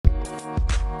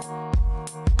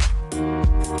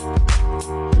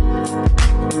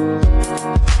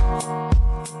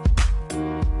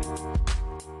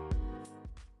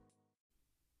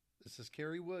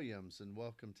Williams, and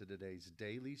welcome to today's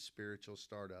Daily Spiritual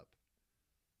Startup.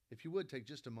 If you would take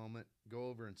just a moment, go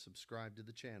over and subscribe to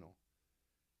the channel.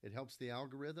 It helps the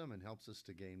algorithm and helps us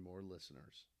to gain more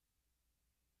listeners.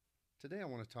 Today I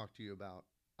want to talk to you about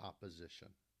opposition,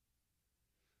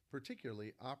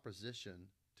 particularly opposition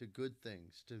to good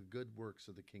things, to good works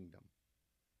of the kingdom.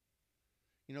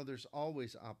 You know, there's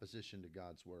always opposition to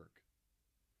God's work.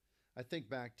 I think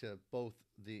back to both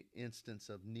the instance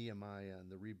of Nehemiah and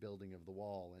the rebuilding of the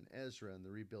wall, and Ezra and the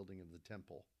rebuilding of the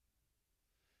temple.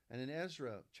 And in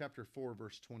Ezra chapter 4,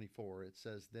 verse 24, it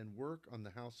says, "Then work on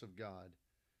the house of God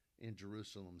in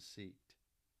Jerusalem ceased."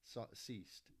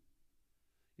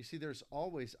 You see, there's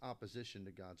always opposition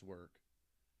to God's work.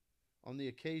 On the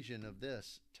occasion of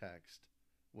this text,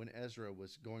 when Ezra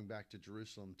was going back to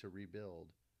Jerusalem to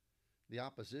rebuild, the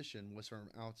opposition was from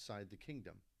outside the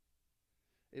kingdom.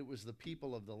 It was the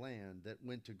people of the land that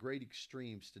went to great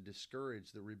extremes to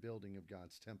discourage the rebuilding of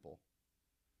God's temple.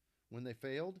 When they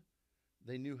failed,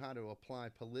 they knew how to apply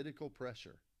political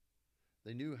pressure.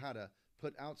 They knew how to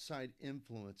put outside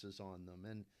influences on them,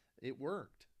 and it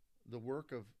worked. The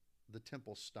work of the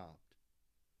temple stopped.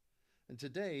 And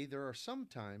today, there are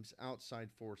sometimes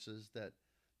outside forces that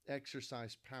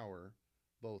exercise power,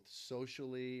 both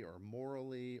socially or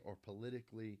morally or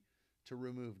politically, to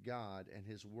remove God and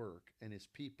His work and His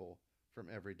people from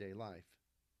everyday life.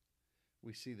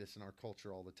 We see this in our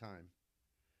culture all the time.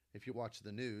 If you watch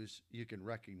the news, you can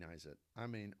recognize it. I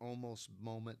mean, almost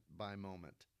moment by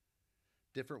moment.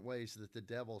 Different ways that the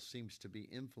devil seems to be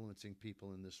influencing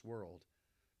people in this world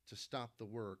to stop the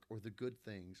work or the good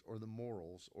things or the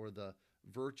morals or the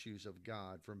virtues of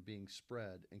God from being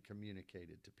spread and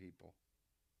communicated to people.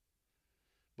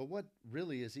 But what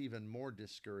really is even more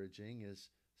discouraging is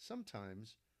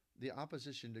sometimes the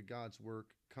opposition to God's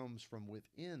work comes from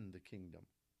within the kingdom.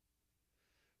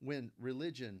 When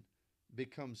religion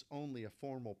becomes only a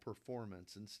formal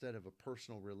performance instead of a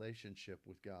personal relationship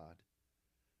with God,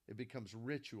 it becomes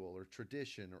ritual or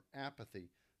tradition or apathy.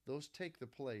 Those take the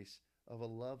place of a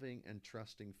loving and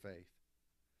trusting faith.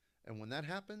 And when that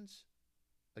happens,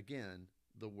 again,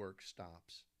 the work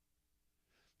stops.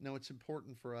 Now, it's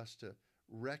important for us to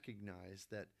recognize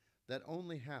that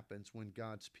only happens when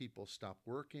God's people stop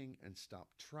working and stop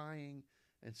trying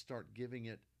and start giving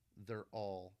it their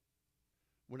all.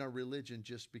 When our religion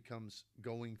just becomes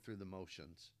going through the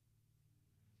motions.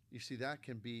 You see, that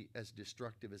can be as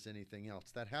destructive as anything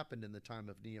else. That happened in the time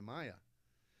of Nehemiah.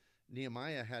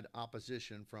 Nehemiah had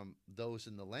opposition from those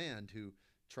in the land who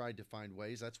tried to find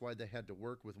ways. That's why they had to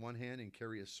work with one hand and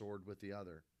carry a sword with the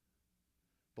other.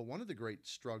 But one of the great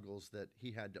struggles that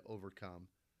he had to overcome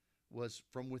was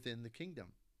from within the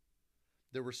kingdom.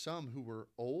 There were some who were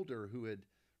older who had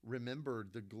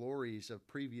remembered the glories of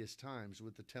previous times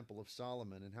with the Temple of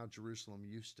Solomon and how Jerusalem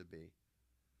used to be.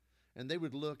 And they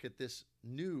would look at this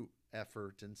new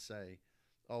effort and say,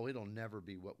 "Oh, it'll never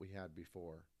be what we had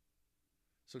before."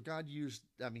 So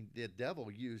the devil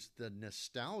used the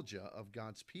nostalgia of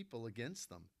God's people against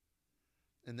them.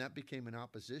 And that became an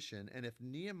opposition. And if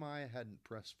Nehemiah hadn't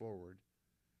pressed forward,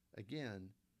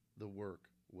 again, the work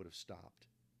would have stopped.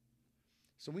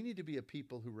 So we need to be a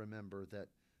people who remember that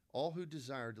all who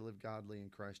desire to live godly in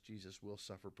Christ Jesus will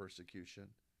suffer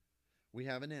persecution. We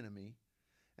have an enemy,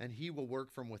 and he will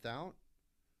work from without,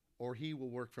 or he will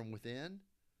work from within,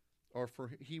 or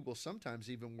he will sometimes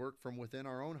even work from within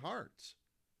our own hearts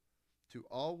to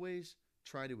always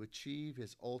try to achieve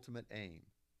his ultimate aim,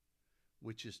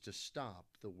 which is to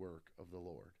stop the work of the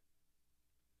Lord.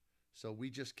 So we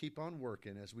just keep on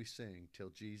working as we sing till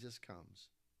Jesus comes.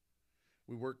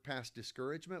 We work past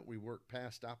discouragement, we work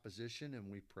past opposition, and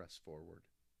we press forward.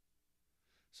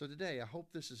 So today, I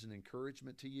hope this is an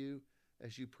encouragement to you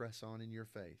as you press on in your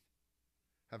faith.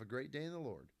 Have a great day in the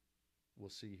Lord. We'll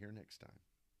see you here next time.